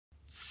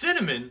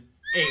Cinnamon,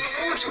 a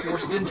horse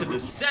forced into the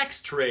sex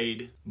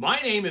trade.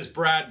 My name is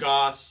Brad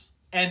Gosse,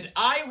 and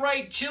I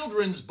write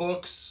children's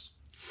books.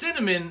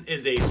 Cinnamon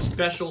is a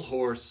special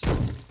horse.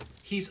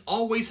 He's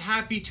always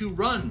happy to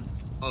run,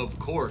 of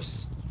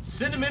course.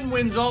 Cinnamon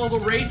wins all the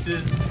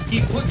races.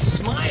 He puts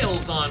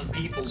smiles on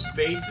people's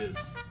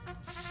faces.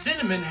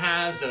 Cinnamon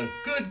has a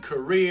good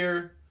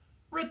career.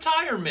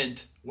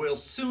 Retirement will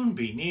soon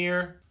be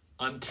near.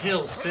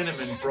 Until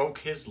Cinnamon broke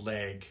his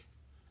leg,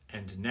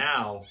 and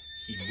now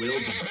he will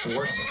be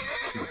forced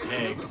to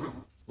peg.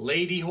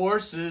 Lady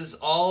horses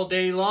all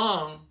day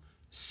long,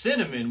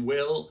 Cinnamon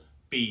will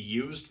be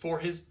used for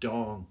his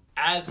dong.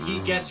 As he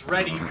gets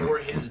ready for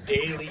his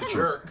daily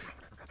jerk,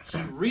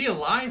 he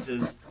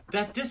realizes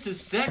that this is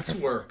sex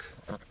work.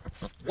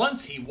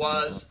 Once he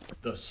was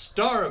the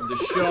star of the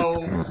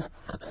show,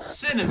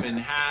 Cinnamon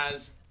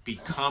has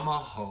become a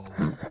hoe.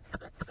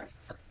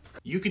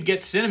 You can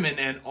get Cinnamon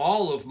and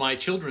all of my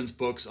children's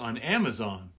books on Amazon.